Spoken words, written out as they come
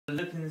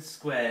Look in the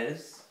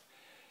squares.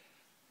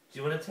 Do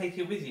you want to take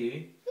it with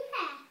you?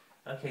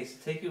 Yeah. Okay, so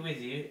take it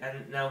with you.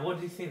 And now, what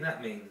do you think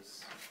that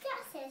means?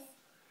 That says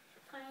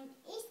find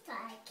Easter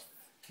eggs.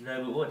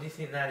 No, but what do you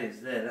think that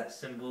is there? That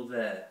symbol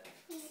there.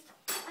 It's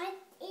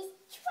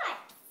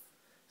stripes.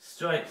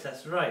 Stripes,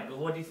 that's right. But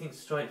what do you think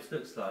stripes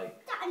looks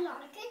like? That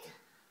like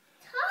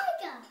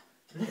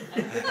a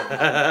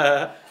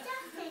tiger.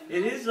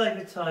 It is like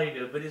a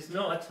tiger, but it's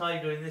not a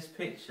tiger in this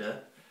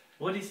picture.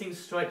 What do you think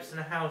stripes in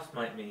a house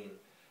might mean?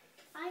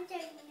 I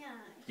don't know.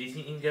 Do you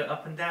think you can go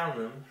up and down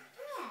them?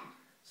 Yeah.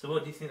 So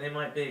what do you think they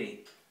might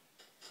be?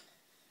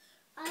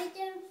 I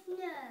don't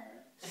know.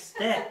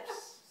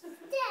 Steps.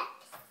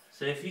 Steps.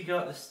 So if you go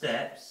up the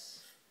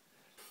steps,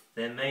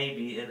 there may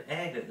be an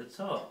egg at the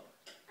top.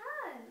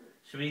 Oh.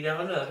 Should we go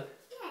have a look?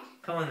 Yeah.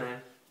 Come on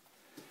then.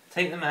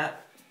 Take the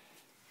map.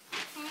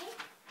 Okay.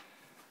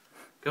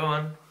 Go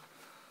on.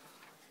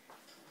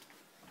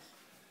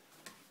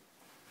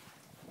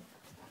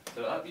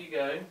 So up you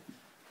go.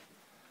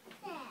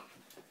 Yeah.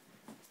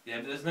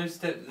 Yeah, but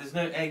there's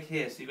no egg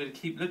here, so you've got to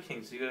keep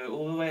looking. So you go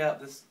all the way up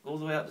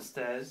the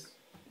stairs.